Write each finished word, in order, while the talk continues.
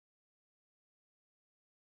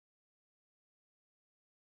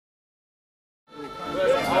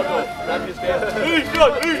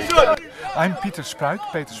I'm Peter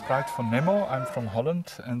Spruit from Nemo. I'm from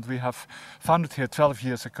Holland, and we have founded here 12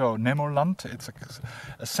 years ago Nemoland. It's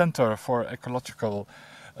a center for ecological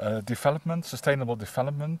development, sustainable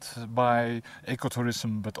development by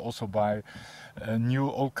ecotourism, but also by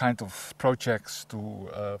all kind of projects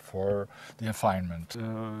for the environment.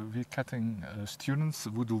 We're getting students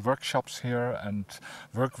who do workshops here and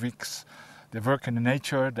work weeks. They work in the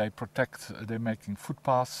nature, they protect, they're making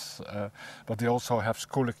footpaths, but they also have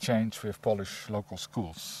school exchange with Polish local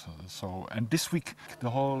schools. And this week the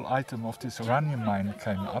whole item of this uranium mine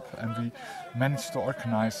came up, and we managed to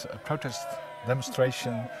organize a protest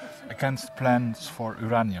demonstration against plans for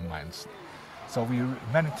uranium mines. So we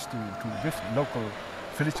managed with local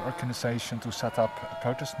village organization to set up a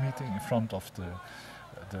protest meeting in front of the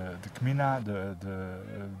gmina,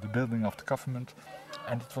 the building of the government,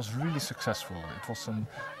 and it was really successful. It was a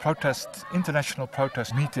international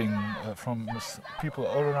protest meeting from people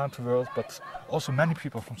all around the world, but also many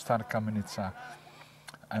people from Stara Kamienica,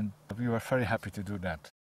 and we were very happy to do that.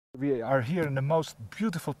 We are here in the most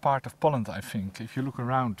beautiful part of Poland, I think. If you look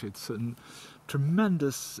around, it's a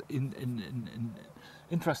tremendous,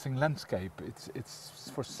 interesting landscape.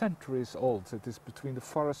 It's for centuries old. It is between the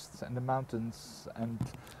forests and the mountains, and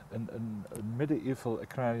a medieval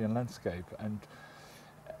agrarian landscape.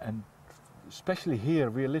 And especially here,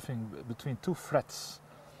 we are living between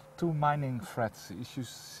two mining frets. As you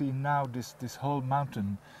see now, this whole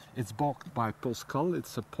mountain, it's backed by Polskal.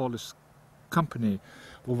 It's a Polish company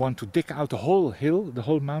who want to dig out the whole hill, the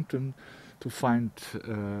whole mountain, to find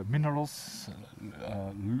minerals,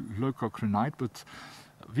 leucocrenite, but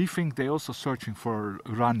we think they're also searching for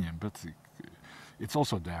uranium, but it's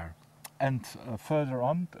also there. And further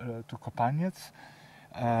on to Kopaniec,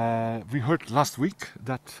 we heard last week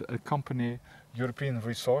that a company, European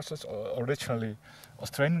Resources, originally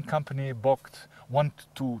Australian company, want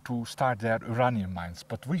to start their uranium mines.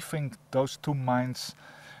 But we think those two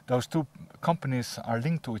companies are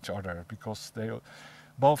linked to each other, because they are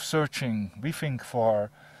both searching, we think,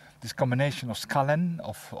 for this combination of skallen,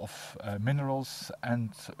 of minerals,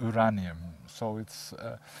 and uranium. So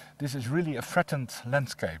this is really a threatened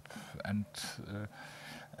landscape, and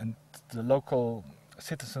the local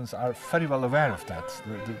citizens are very well aware of that.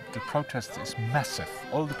 The protest is massive.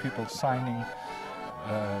 All the people signing,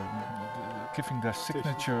 giving their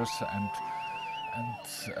signatures,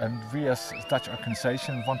 and we as a Dutch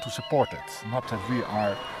organization want to support it. Not that we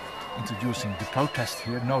are introducing the protest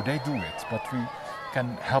here, no, they do it, but we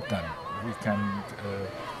can help them, we can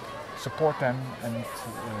support them, and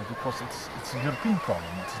because it's a European problem.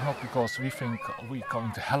 It's not because we think we're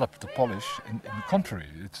going to help the Polish. In the contrary,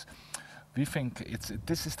 we think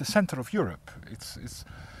this is the center of Europe. It's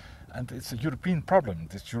a European problem,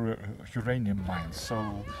 this uranium mines.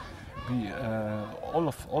 So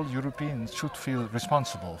all Europeans should feel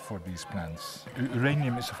responsible for these plants.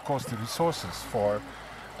 Uranium is, of course, the resources for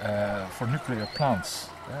nuclear plants,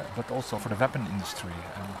 but also for the weapon industry,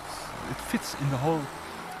 and it fits in the whole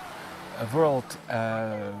world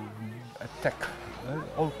tech.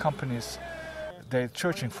 All companies, they're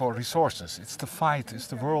searching for resources. It's the fight, it's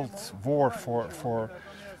the world war for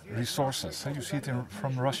resources. You see it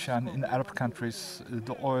from Russia and in Arab countries,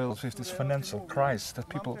 the oil, with this financial crisis, that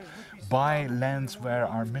people buy lands where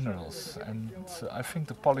are minerals. And I think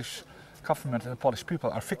the Polish government and the Polish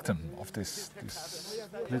people are victim of this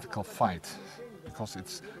political fight, because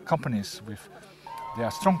it's companies they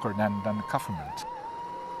are stronger than the government.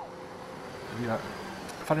 We are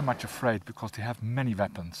very much afraid because they have many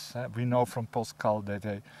weapons. We know from Polskal that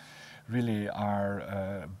they really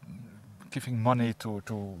are giving money to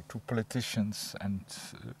politicians, and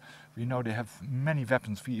we know they have many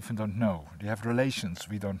weapons we even don't know. They have relations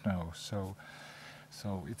we don't know. So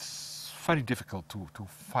it's very difficult to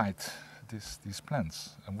fight these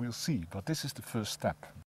plans, and we'll see. But this is the first step.